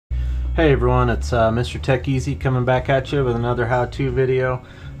Hey everyone, it's Mr. Tech Easy coming back at you with another how-to video.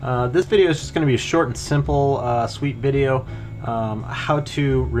 This video is just going to be a short and simple, sweet video. How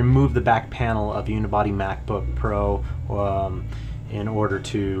to remove the back panel of Unibody MacBook Pro in order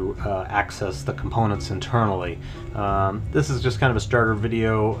to access the components internally. This is just kind of a starter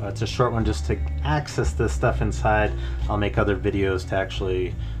video. It's a short one just to access this stuff inside. I'll make other videos to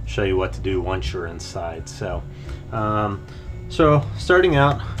actually show you what to do once you're inside. So starting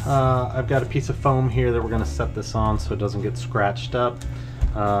out, I've got a piece of foam here that we're going to set this on so it doesn't get scratched up.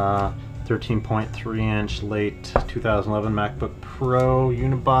 13.3 inch late 2011 MacBook Pro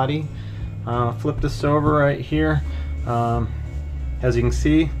Unibody. Flip this over right here. As you can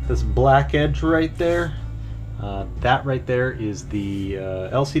see, this black edge right there, that right there is the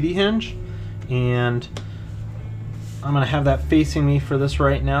LCD hinge, and I'm going to have that facing me for this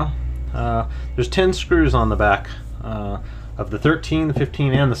right now. There's 10 screws on the back of the 13, the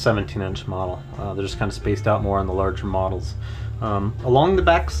 15, and the 17-inch model. They're just kind of spaced out more on the larger models. Along the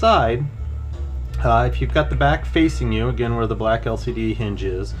back side, if you've got the back facing you, again where the black LCD hinge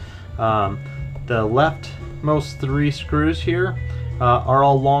is, the leftmost 3 screws here are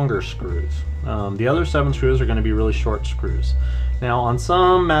all longer screws. The other 7 screws are going to be really short screws. Now on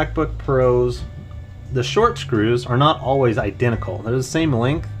some MacBook Pros, the short screws are not always identical. They're the same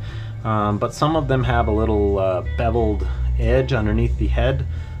length, but some of them have a little beveled edge underneath the head.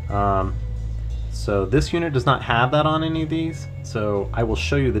 So this unit does not have that on any of these, so I will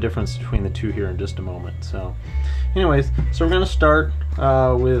show you the difference between the two here in just a moment. So anyways, so we're going to start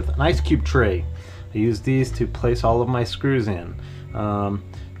with an ice cube tray. I use these to place all of my screws in.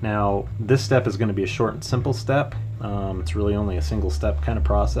 Now this step is going to be a short and simple step. It's really only a single step kind of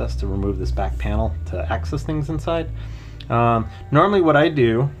process to remove this back panel to access things inside. Normally what I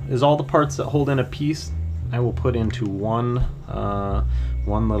do is all the parts that hold in a piece I will put into one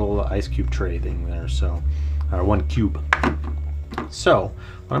little ice cube tray thing there, so one cube. So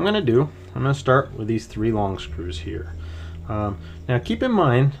what I'm going to do, I'm going to start with these 3 long screws here. Now keep in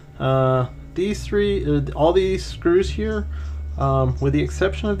mind, these 3, all these screws here, with the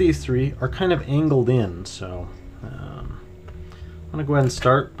exception of these 3, are kind of angled in. So I'm going to go ahead and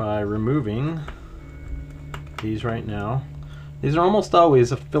start by removing these right now. These are almost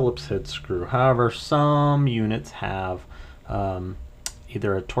always a Phillips head screw. However, some units have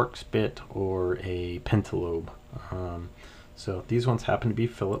either a Torx bit or a pentalobe. So these ones happen to be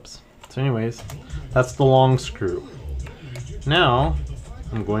Phillips. So anyways, that's the long screw. Now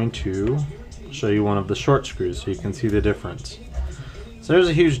I'm going to show you one of the short screws so you can see the difference. So there's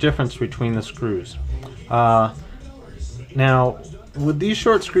a huge difference between the screws. Now with these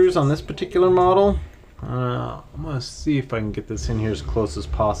short screws on this particular model, I'm going to see if I can get this in here as close as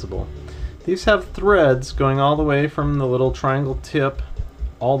possible. These have threads going all the way from the little triangle tip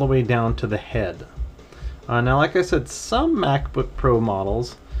all the way down to the head. Now like I said, some MacBook Pro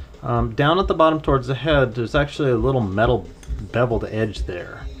models, down at the bottom towards the head, there's actually a little metal beveled edge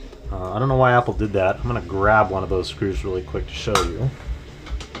there. I don't know why Apple did that. I'm going to grab one of those screws really quick to show you.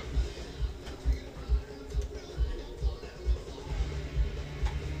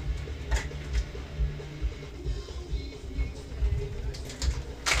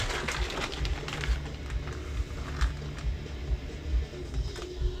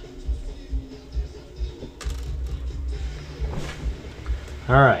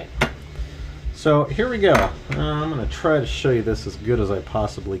 Alright, so here we go. I'm going to try to show you this as good as I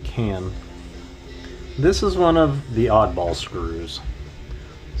possibly can. This is one of the Oddball screws.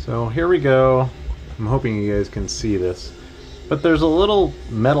 So here we go. I'm hoping you guys can see this. But there's a little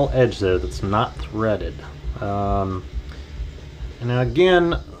metal edge there that's not threaded. And now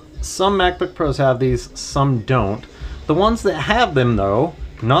again, some MacBook Pros have these, some don't. The ones that have them though,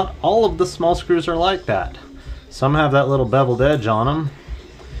 not all of the small screws are like that. Some have that little beveled edge on them,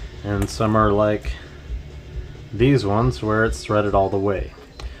 and some are like these ones where it's threaded all the way.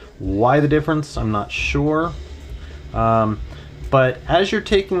 Why the difference, I'm not sure. But as you're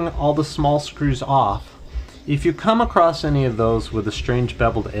taking all the small screws off, if you come across any of those with a strange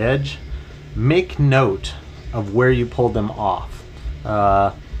beveled edge, make note of where you pulled them off.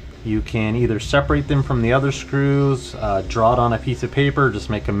 You can either separate them from the other screws, draw it on a piece of paper, just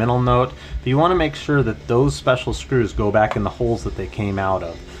make a mental note. But you want to make sure that those special screws go back in the holes that they came out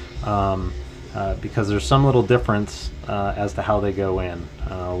of. Because there's some little difference as to how they go in.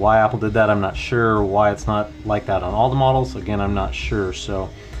 Why Apple did that, I'm not sure. Why it's not like that on all the models, again, I'm not sure.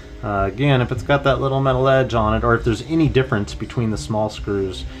 So again, if it's got that little metal edge on it, or if there's any difference between the small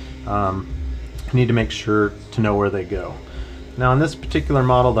screws, you need to make sure to know where they go. Now in this particular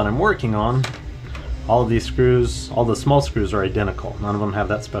model that I'm working on, all of these screws, all the small screws are identical. None of them have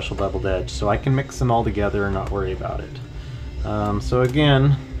that special beveled edge, so I can mix them all together and not worry about it. So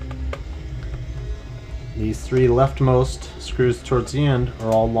again, these three leftmost screws towards the end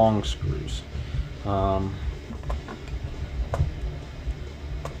are all long screws.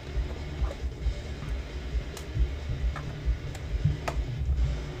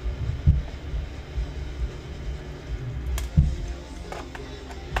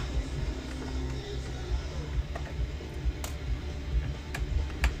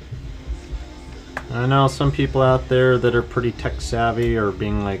 I know some people out there that are pretty tech savvy are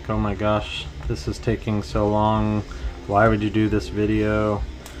being like, oh my gosh, this is taking so long, why would you do this video?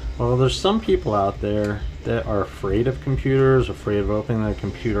 Well, there's some people out there that are afraid of computers, afraid of opening their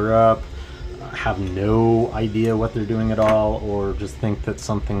computer up, have no idea what they're doing at all, or just think that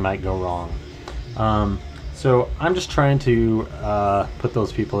something might go wrong. So I'm just trying to put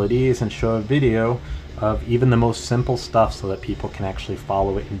those people at ease and show a video of even the most simple stuff so that people can actually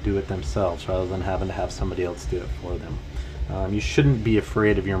follow it and do it themselves rather than having to have somebody else do it for them. You shouldn't be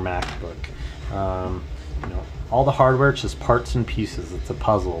afraid of your MacBook. You know, all the hardware, it's just parts and pieces. It's a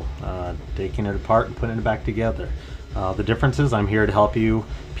puzzle, taking it apart and putting it back together. The difference is I'm here to help you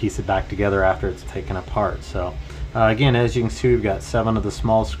piece it back together after it's taken apart. So again, as you can see, we've got 7 of the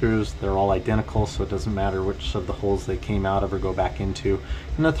small screws. They're all identical, so it doesn't matter which of the holes they came out of or go back into,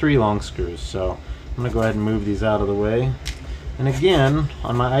 and the 3 long screws. So I'm going to go ahead and move these out of the way. And again,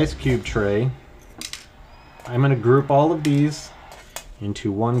 on my ice cube tray, I'm going to group all of these into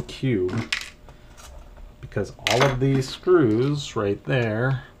one cube because all of these screws right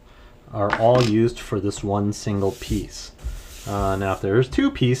there are all used for this one single piece. Now if there's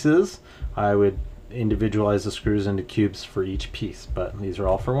 2 pieces, I would individualize the screws into cubes for each piece, but these are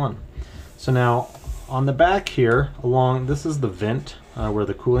all for one. So now on the back here, this is the vent where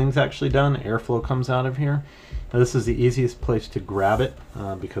the cooling's actually done. Airflow comes out of here. Now, this is the easiest place to grab it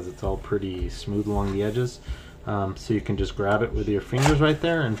because it's all pretty smooth along the edges. So you can just grab it with your fingers right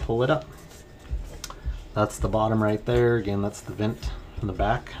there and pull it up. That's the bottom right there. Again, that's the vent in the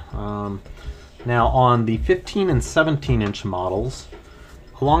back. Now on the 15 and 17 inch models,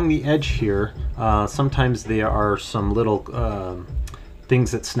 along the edge here, sometimes there are some little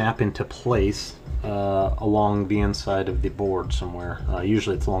things that snap into place along the inside of the board somewhere.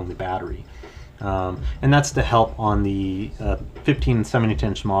 Usually it's along the battery. And that's to help on the 15 and 17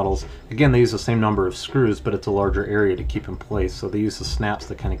 inch models. Again, they use the same number of screws, but it's a larger area to keep in place. So they use the snaps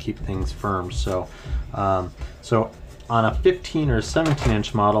to kind of keep things firm. So, so on a 15 or 17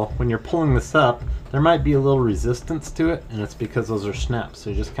 inch model, when you're pulling this up, there might be a little resistance to it, and it's because those are snaps. So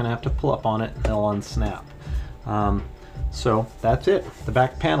you just kind of have to pull up on it and they'll unsnap. So that's it, the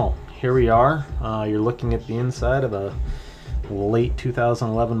back panel. Here we are. You're looking at the inside of a late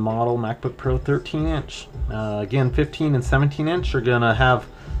 2011 model MacBook Pro 13 inch. Again, 15 and 17 inch are going to have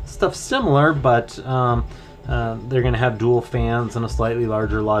stuff similar, but they're going to have dual fans and a slightly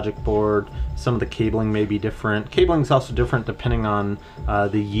larger logic board. Some of the cabling may be different. Cabling is also different depending on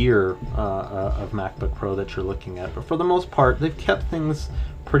the year of MacBook Pro that you're looking at, but for the most part they've kept things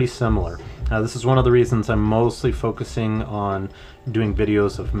pretty similar. This is one of the reasons I'm mostly focusing on doing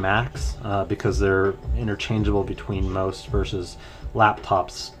videos of Macs because they're interchangeable between most versus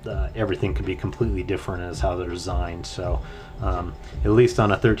laptops. Everything can be completely different as how they're designed. So at least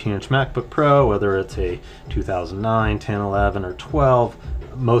on a 13-inch MacBook Pro, whether it's a 2009, 10, 11, or 12,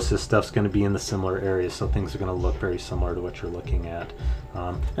 most of this stuff's going to be in the similar areas, so things are going to look very similar to what you're looking at.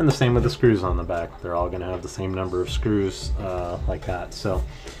 And the same with the screws on the back. They're all going to have the same number of screws like that. So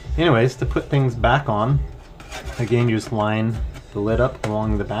anyways, to put things back on, again, you just line the lid up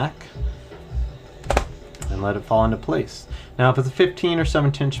along the back and let it fall into place. Now if it's a 15 or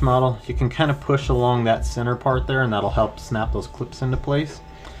 17 inch model, you can kind of push along that center part there and that'll help snap those clips into place.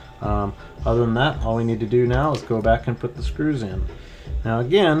 Other than that, all we need to do now is go back and put the screws in. Now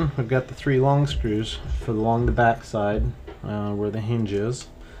again, we've got the 3 long screws for along the back side where the hinge is.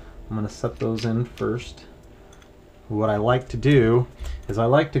 I'm going to set those in first. What I like to do is I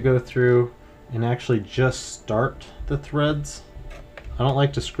like to go through and actually just start the threads. I don't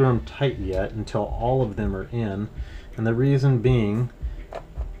like to screw them tight yet until all of them are in, and the reason being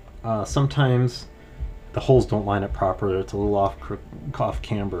sometimes the holes don't line up properly, or it's a little off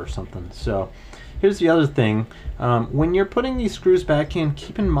camber or something. So here's the other thing. When you're putting these screws back in,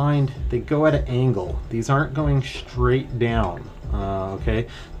 keep in mind they go at an angle. These aren't going straight down. Okay,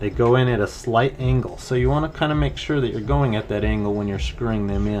 they go in at a slight angle, so you want to kind of make sure that you're going at that angle when you're screwing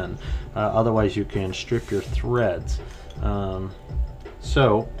them in. Otherwise you can strip your threads.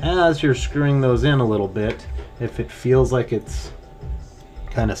 So as you're screwing those in a little bit, if it feels like it's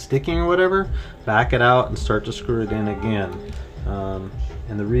kind of sticking or whatever, back it out and start to screw it in again.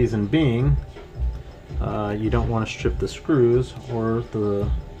 And the reason being, you don't want to strip the screws or the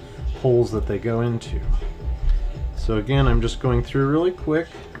holes that they go into. So again, I'm just going through really quick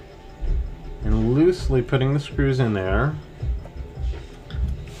and loosely putting the screws in there.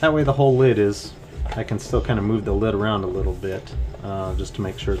 That way the whole lid is, I can still kind of move the lid around a little bit just to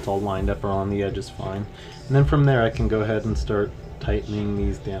make sure it's all lined up or on the edges fine. And then from there I can go ahead and start tightening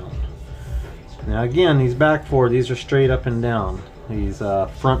these down. Now again, these back four, these are straight up and down. These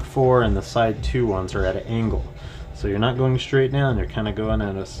front four and the side two ones are at an angle. So you're not going straight down, you're kind of going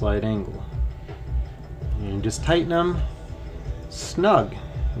at a slight angle. And just tighten them snug.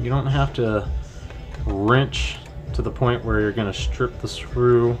 You don't have to wrench to the point where you're going to strip the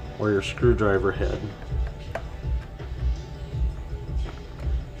screw or your screwdriver head.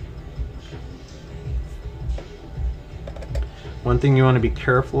 One thing you want to be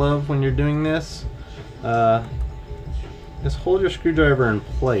careful of when you're doing this is hold your screwdriver in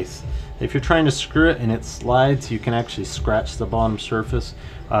place. If you're trying to screw it and it slides, you can actually scratch the bottom surface.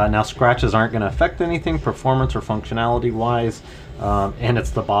 Now scratches aren't going to affect anything performance or functionality wise, and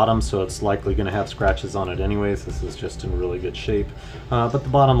it's the bottom, so it's likely going to have scratches on it anyways. This is just in really good shape. But the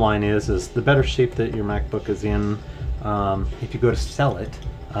bottom line is the better shape that your MacBook is in, if you go to sell it,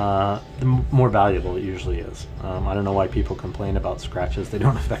 the more valuable it usually is. I don't know why people complain about scratches. They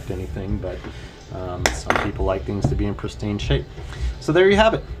don't affect anything, but some people like things to be in pristine shape. So there you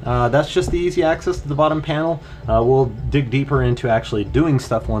have it. That's just the easy access to the bottom panel. We'll dig deeper into actually doing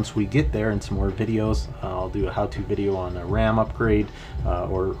stuff once we get there in some more videos. I'll do a how-to video on a RAM upgrade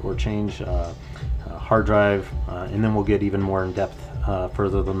or change hard drive, and then we'll get even more in depth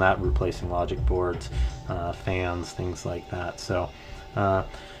further than that, replacing logic boards, fans, things like that. So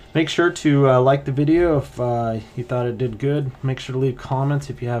make sure to like the video if you thought it did good. Make sure to leave comments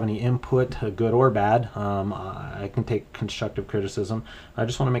if you have any input, good or bad. I can take constructive criticism. I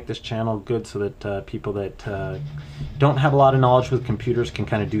just want to make this channel good so that people that don't have a lot of knowledge with computers can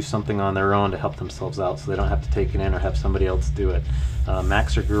kind of do something on their own to help themselves out, so they don't have to take it in or have somebody else do it.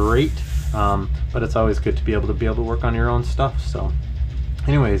 Macs are great, but it's always good to be able to work on your own stuff. So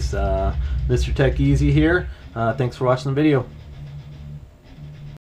anyways, Mr. Tech Easy here. Thanks for watching the video.